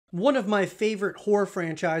One of my favorite horror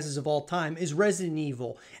franchises of all time is Resident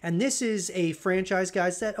Evil. And this is a franchise,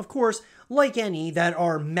 guys, that, of course, like any that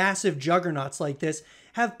are massive juggernauts like this,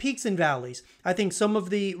 have peaks and valleys. I think some of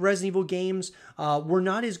the Resident Evil games were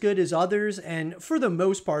not as good as others, and for the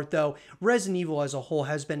most part, though, Resident Evil as a whole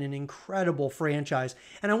has been an incredible franchise.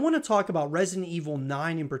 And I want to talk about Resident Evil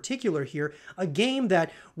 9 in particular here, a game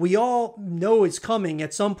that we all know is coming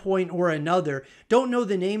at some point or another. Don't know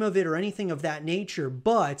the name of it or anything of that nature,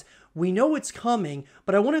 but we know it's coming,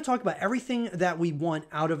 but I want to talk about everything that we want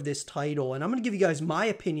out of this title. And I'm going to give you guys my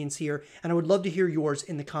opinions here, and I would love to hear yours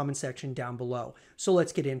in the comment section down below. So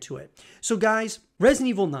let's get into it. So guys, Resident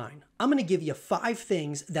Evil 9, I'm going to give you 5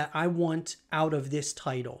 things that I want out of this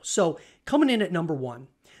title. So coming in at number 1,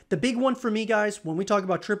 the big one for me, guys, when we talk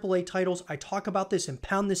about AAA titles, I talk about this and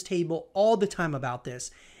pound this table all the time about this,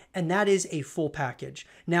 and that is a full package.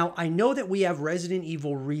 Now, I know that we have Resident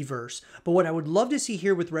Evil Reverse, but what I would love to see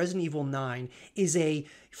here with Resident Evil 9 is a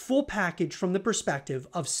full package from the perspective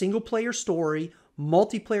of single-player story,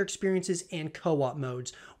 multiplayer experiences, and co-op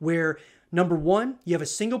modes, where number 1, you have a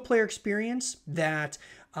single-player experience that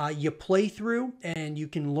you play through and you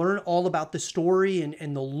can learn all about the story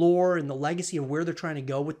and the lore and the legacy of where they're trying to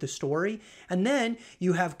go with the story. And then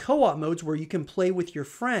you have co-op modes where you can play with your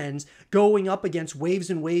friends, going up against waves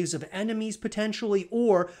and waves of enemies potentially,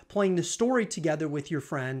 or playing the story together with your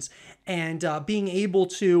friends and being able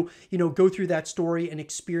to, go through that story and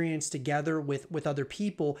experience together with other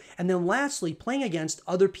people. And then lastly, playing against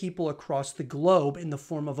other people across the globe in the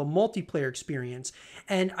form of a multiplayer experience.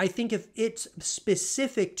 And I think if it's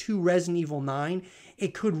specific to Resident Evil 9,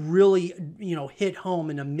 it could really, hit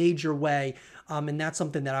home in a major way. And that's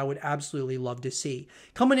something that I would absolutely love to see.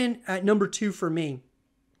 Coming in at number 2 for me,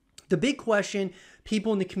 the big question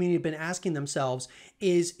people in the community have been asking themselves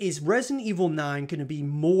is Resident Evil 9 going to be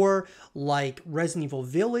more like Resident Evil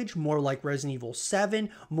Village, more like Resident Evil 7,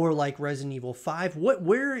 more like Resident Evil 5?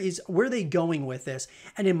 Where are they going with this?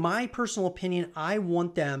 And in my personal opinion, I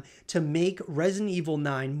want them to make Resident Evil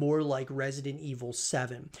 9 more like Resident Evil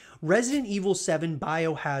 7. Resident Evil 7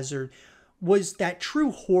 Biohazard was that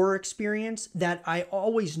true horror experience that I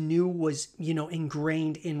always knew was,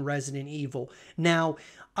 ingrained in Resident Evil. Now,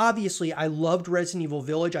 obviously, I loved Resident Evil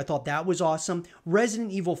Village. I thought that was awesome.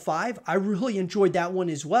 Resident Evil 5, I really enjoyed that one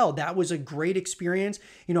as well. That was a great experience,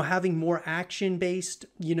 having more action-based,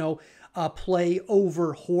 play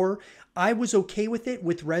over horror. I was okay with it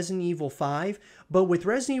with Resident Evil 5, but with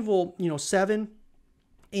Resident Evil, 7,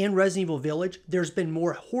 and Resident Evil Village, there's been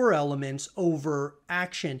more horror elements over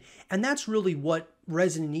action. And that's really what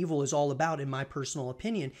Resident Evil is all about, in my personal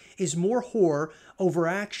opinion, is more horror over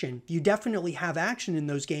action. You definitely have action in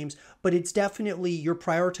those games, but it's definitely you're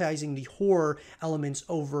prioritizing the horror elements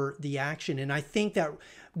over the action. And I think that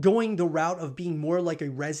going the route of being more like a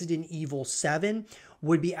Resident Evil 7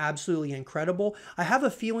 would be absolutely incredible. I have a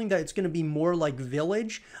feeling that it's going to be more like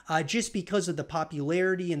Village, just because of the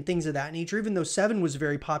popularity and things of that nature, even though 7 was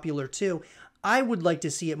very popular too. I would like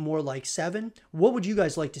to see it more like 7. What would you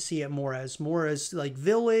guys like to see it more as? More as like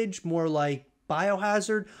Village, more like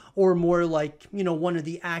Biohazard, or more like, one of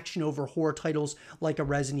the action over horror titles like a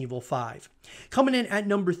Resident Evil 5? Coming in at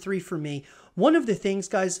number 3 for me, one of the things,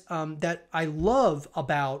 guys, that I love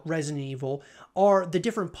about Resident Evil are the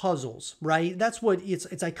different puzzles, right? That's what it's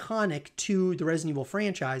iconic to the Resident Evil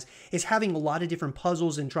franchise, is having a lot of different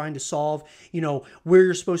puzzles and trying to solve, where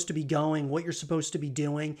you're supposed to be going, what you're supposed to be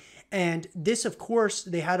doing. And this, of course,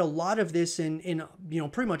 they had a lot of this in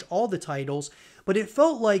pretty much all the titles, but it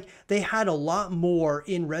felt like they had a lot more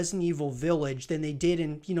in Resident Evil Village than they did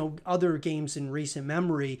in, other games in recent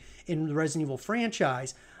memory in the Resident Evil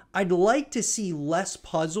franchise. I'd like to see less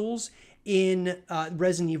puzzles in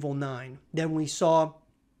Resident Evil 9 than we saw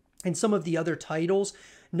in some of the other titles.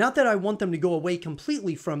 Not that I want them to go away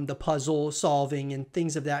completely from the puzzle solving and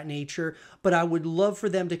things of that nature, but I would love for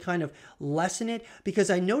them to kind of lessen it, because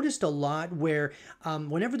I noticed a lot where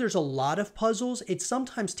whenever there's a lot of puzzles, it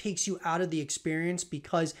sometimes takes you out of the experience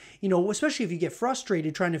because, especially if you get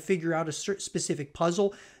frustrated trying to figure out a specific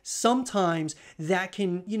puzzle, sometimes that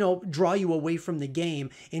can, draw you away from the game.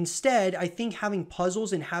 Instead, I think having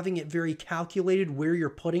puzzles and having it very calculated where you're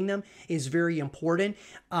putting them is very important.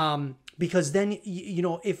 Because then,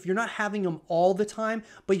 if you're not having them all the time,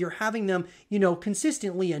 but you're having them,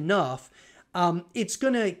 consistently enough, it's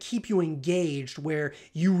going to keep you engaged where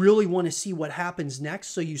you really want to see what happens next.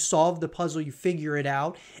 So you solve the puzzle, you figure it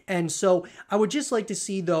out. And so I would just like to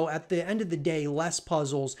see, though, at the end of the day, less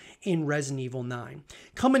puzzles in Resident Evil 9.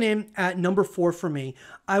 Coming in at number 4 for me,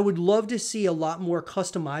 I would love to see a lot more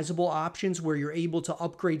customizable options where you're able to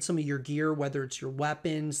upgrade some of your gear, whether it's your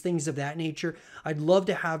weapons, things of that nature. I'd love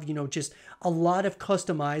to have, just a lot of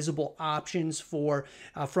customizable options for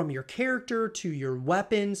from your character to your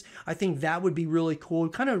weapons. I think that would be really cool.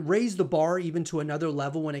 Kind of raise the bar even to another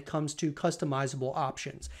level when it comes to customizable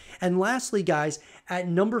options. And lastly, guys, at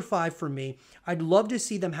number 5 for me, I'd love to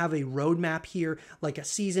see them have a roadmap here, like a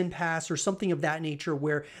season pass or something of that nature,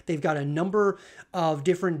 where they've got a number of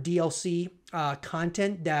different DLC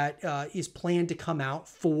content that is planned to come out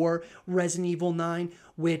for Resident Evil 9,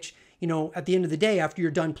 which, at the end of the day, after you're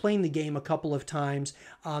done playing the game a couple of times,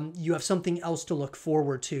 you have something else to look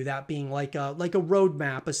forward to, that being like a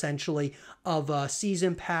roadmap, essentially, of a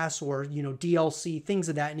season pass or, DLC, things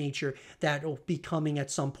of that nature that will be coming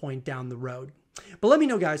at some point down the road. But let me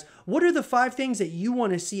know, guys, what are the 5 things that you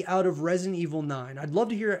want to see out of Resident Evil 9? I'd love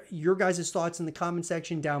to hear your guys' thoughts in the comment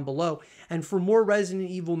section down below. And for more Resident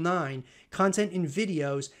Evil 9 content and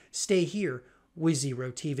videos, stay here with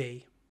zrotv.